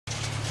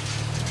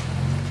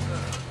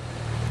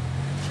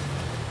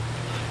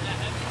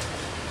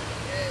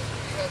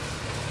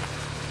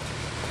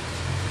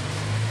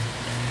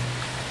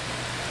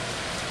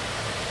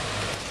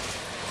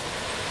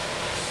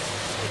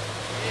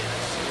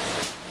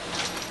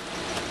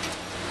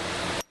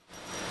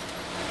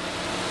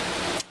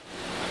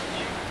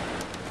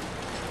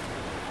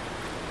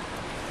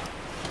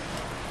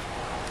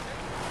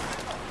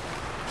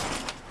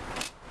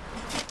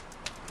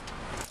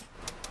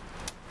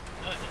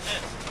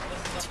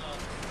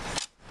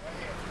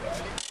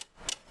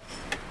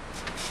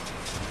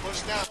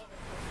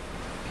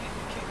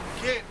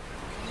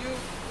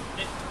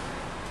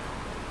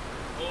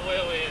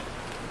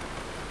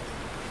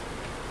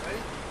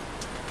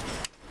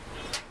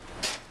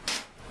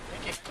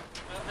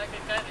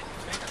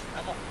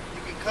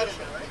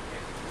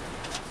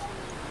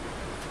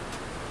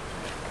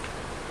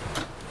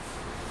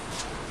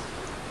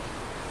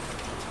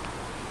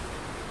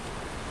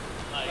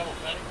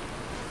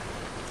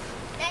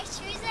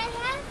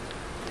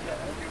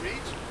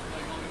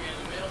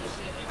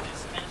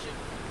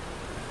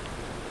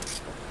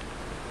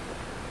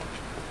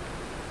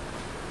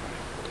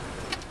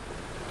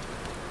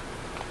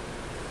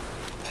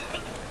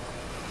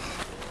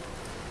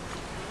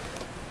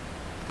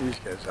These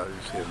guys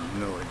obviously have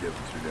no idea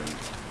what they're doing.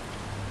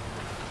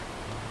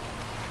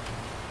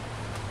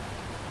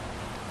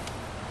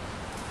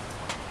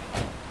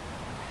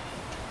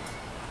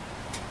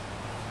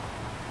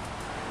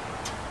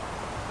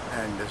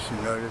 And as you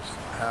notice, the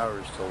power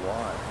is still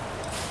live,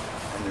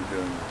 and they're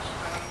doing this.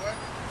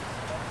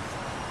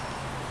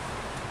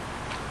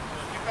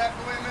 Get back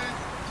away, man.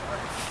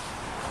 Sorry.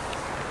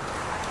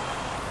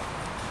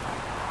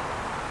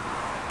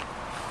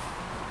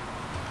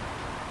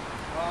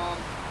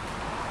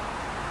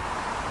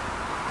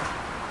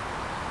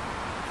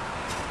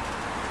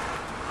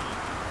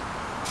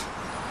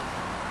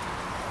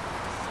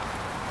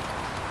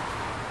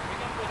 We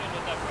can put it in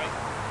the top, right?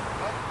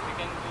 What? We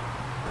can do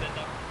the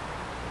top.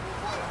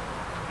 What?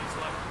 This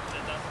one, the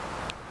top.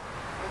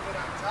 Move it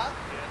on top?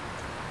 Yeah.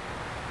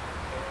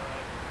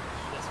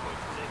 That's what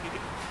you say.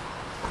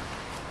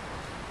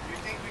 You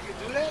think we could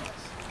do that?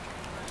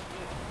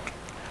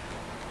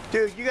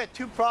 Dude, you got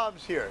two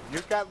problems here.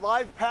 You've got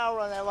live power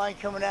on that line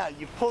coming out.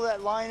 You pull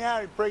that line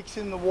out, it breaks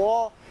in the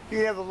wall.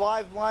 You have a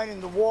live line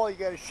in the wall, you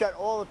got to shut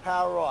all the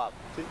power off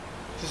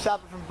to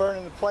stop it from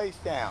burning the place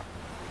down.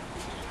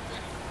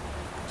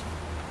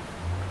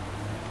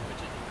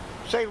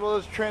 Say, well,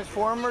 those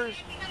transformers,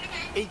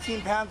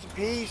 18 pounds a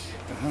piece.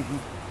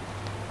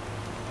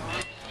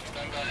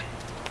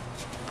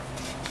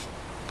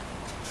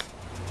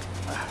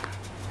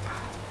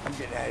 I'm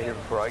getting out of here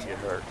before I get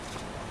hurt.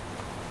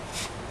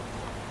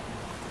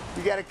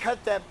 You got to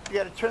cut that, you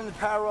got to turn the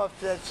power off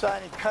to that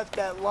side and cut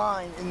that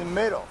line in the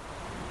middle.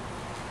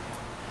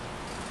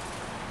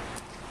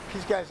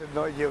 These guys have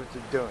no idea what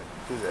they're doing,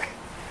 do they?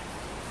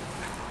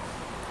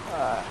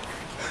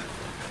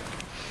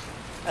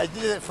 I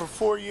did it for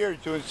 4 years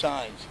doing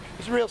signs.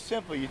 It's real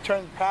simple. You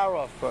turn the power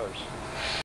off first.